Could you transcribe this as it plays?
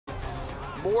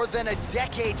More than a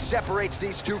decade separates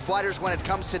these two fighters when it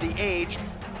comes to the age.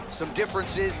 Some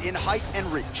differences in height and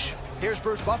reach. Here's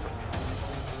Bruce Buffer.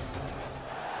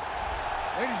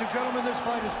 Ladies and gentlemen, this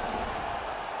fight is...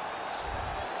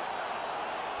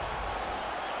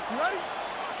 You ready?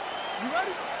 You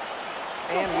ready?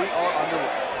 And we are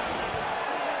underway.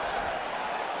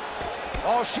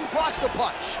 Oh, she blocks the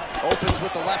punch. Opens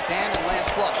with the left hand and lands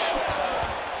flush.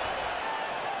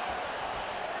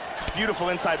 Beautiful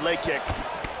inside leg kick.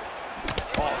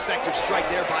 Oh, effective strike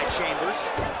there by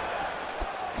Chambers.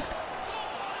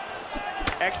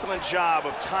 Excellent job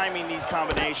of timing these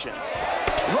combinations.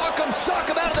 Rock'em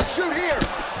sock'em out of the chute here.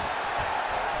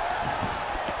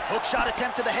 Hook shot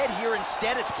attempt to the head here.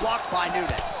 Instead, it's blocked by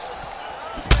Nunes.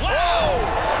 Whoa!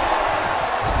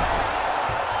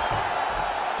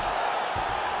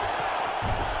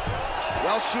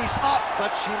 Well, she's up,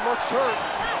 but she looks hurt.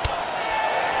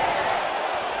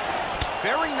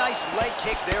 Very nice leg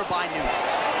kick there by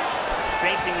Nunes.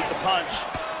 Feinting with the punch.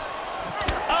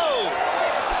 Oh!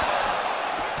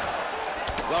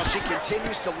 Well, she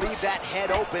continues to leave that head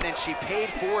open, and she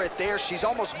paid for it there. She's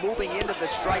almost moving into the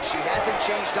strike. She hasn't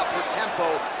changed up her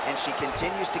tempo, and she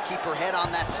continues to keep her head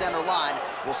on that center line.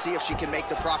 We'll see if she can make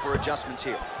the proper adjustments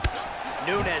here.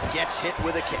 Nunes gets hit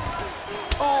with a kick.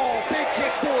 Oh, big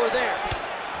kick for her there.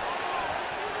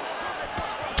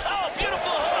 Oh,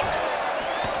 beautiful hook!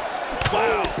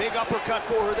 Wow, big uppercut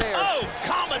for her there. Oh,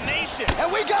 combination!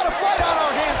 And we got a fight on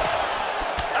our hands.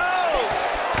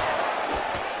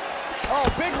 Oh,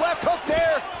 big left hook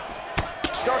there.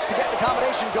 Starts to get the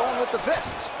combination going with the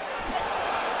fists.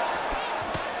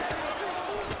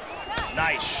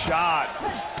 Nice shot.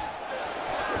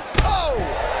 Oh!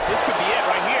 This could be it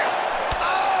right here.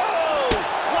 Oh!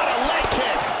 What a leg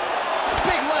kick!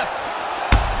 Big left.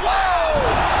 Whoa!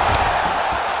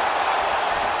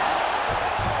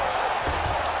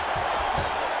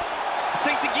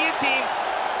 Sinks the guillotine.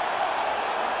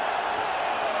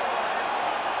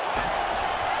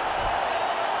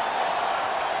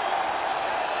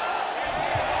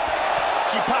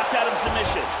 She popped out of the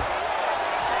submission.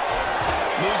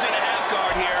 Moves into half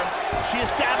guard here. She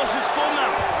establishes full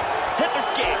mount. Hip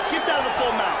escape. Gets out of the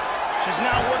full mount. She's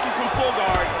now working from full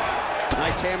guard.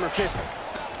 Nice hammer fist.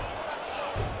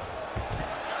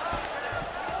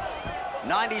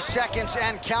 90 seconds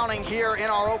and counting here in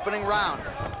our opening round.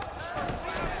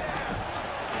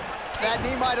 That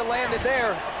knee might have landed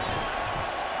there.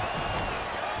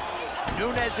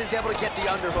 Nunes is able to get the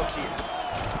underhook here.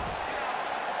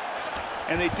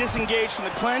 And they disengage from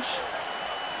the clinch.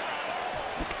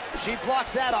 She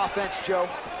blocks that offense, Joe.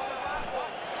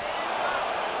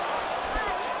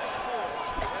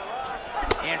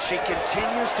 And she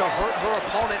continues to hurt her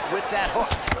opponent with that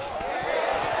hook.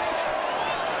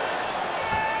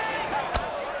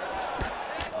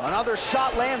 Another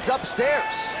shot lands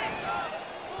upstairs.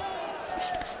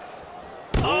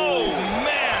 Oh,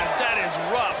 man, that is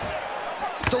rough.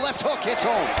 The left hook hits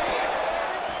home.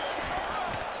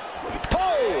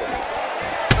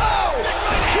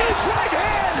 Huge right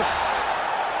hand!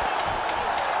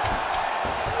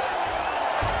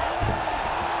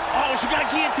 Oh, she got a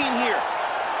guillotine here.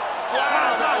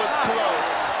 Wow, that was close.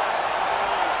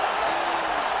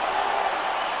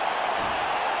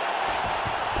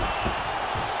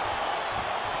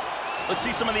 Let's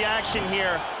see some of the action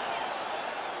here.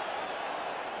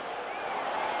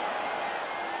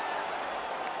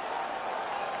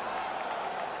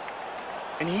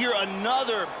 And here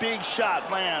another big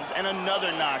shot lands and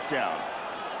another knockdown.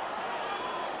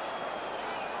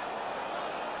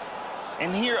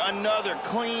 And here another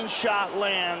clean shot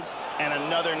lands and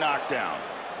another knockdown.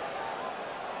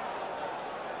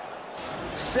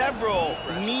 Several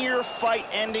near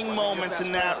fight-ending moments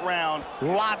in that round.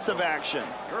 Lots of action.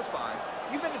 You're fine.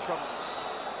 You've been in trouble.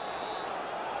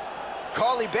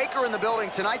 Carly Baker in the building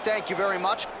tonight. Thank you very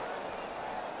much.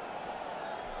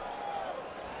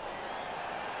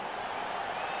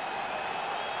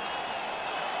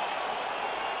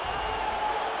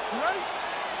 You ready?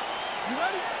 You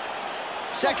ready?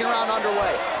 Second round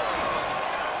underway.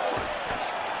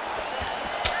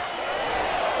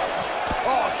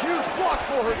 Oh, huge block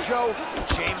for her, Joe.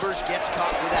 Chambers gets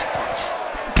caught with that punch.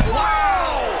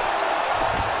 Wow!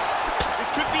 This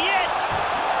could be it.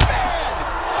 Man!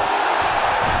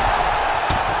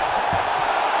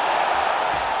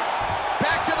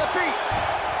 Back to the feet.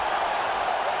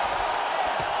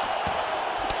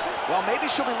 Well, maybe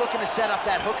she'll be looking to set up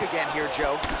that hook again here,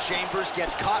 Joe. Chambers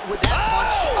gets caught with that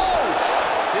punch. Oh!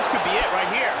 This could be it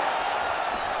right here.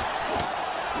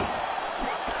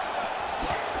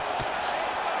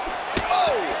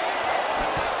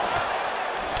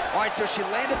 All right, so she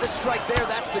landed the strike there.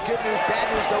 That's the good news.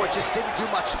 Bad news, though, it just didn't do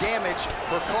much damage.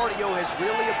 Her cardio has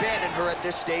really abandoned her at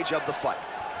this stage of the fight.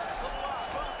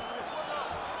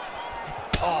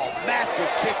 Oh, massive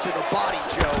kick to the body,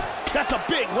 Joe. That's a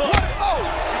big hook. Oh!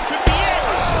 This could be it.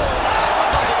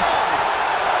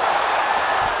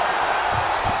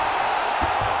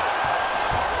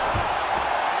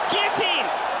 Guillotine.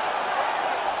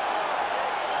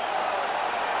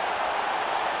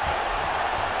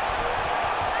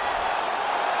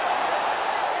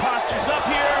 Posture's up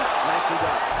here. Nicely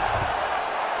done.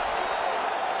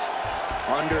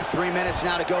 Under 3 minutes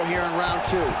now to go here in round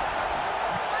 2.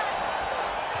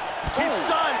 He's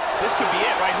stunned. This could be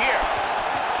it right here.